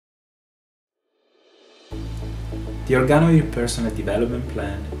The OrganoVIR Personal Development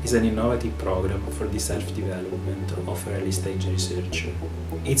Plan is an innovative program for the self-development of early-stage researcher.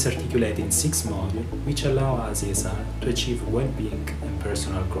 It's articulated in 6 modules which allow us ESR to achieve well-being and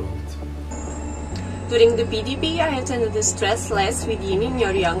personal growth. During the PDP, I attended the Stress Less Within in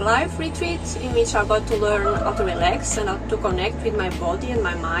Your Young Life retreat, in which I got to learn how to relax and how to connect with my body and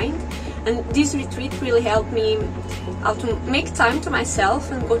my mind. And this retreat really helped me how to make time to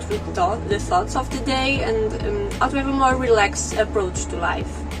myself and go through the thoughts of the day and how to have a more relaxed approach to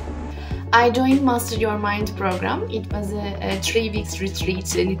life. I joined Master Your Mind program. It was a 3 weeks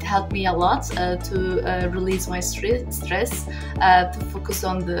retreat and it helped me a lot to release my stress, to focus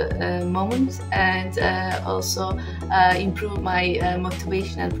on the moment, and also improve my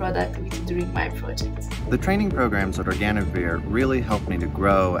motivation and productivity during my project. The training programs at OrganoVIR really helped me to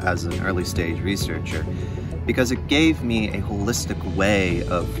grow as an early stage researcher because it gave me a holistic way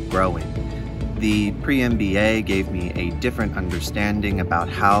of growing. The pre-MBA gave me a different understanding about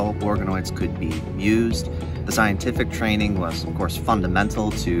how organoids could be used. The scientific training was, of course, fundamental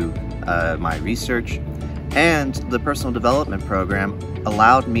to my research. And the personal development program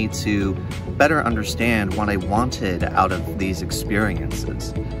allowed me to better understand what I wanted out of these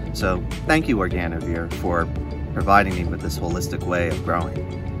experiences. So thank you, OrganoVIR, for providing me with this holistic way of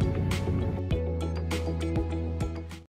growing.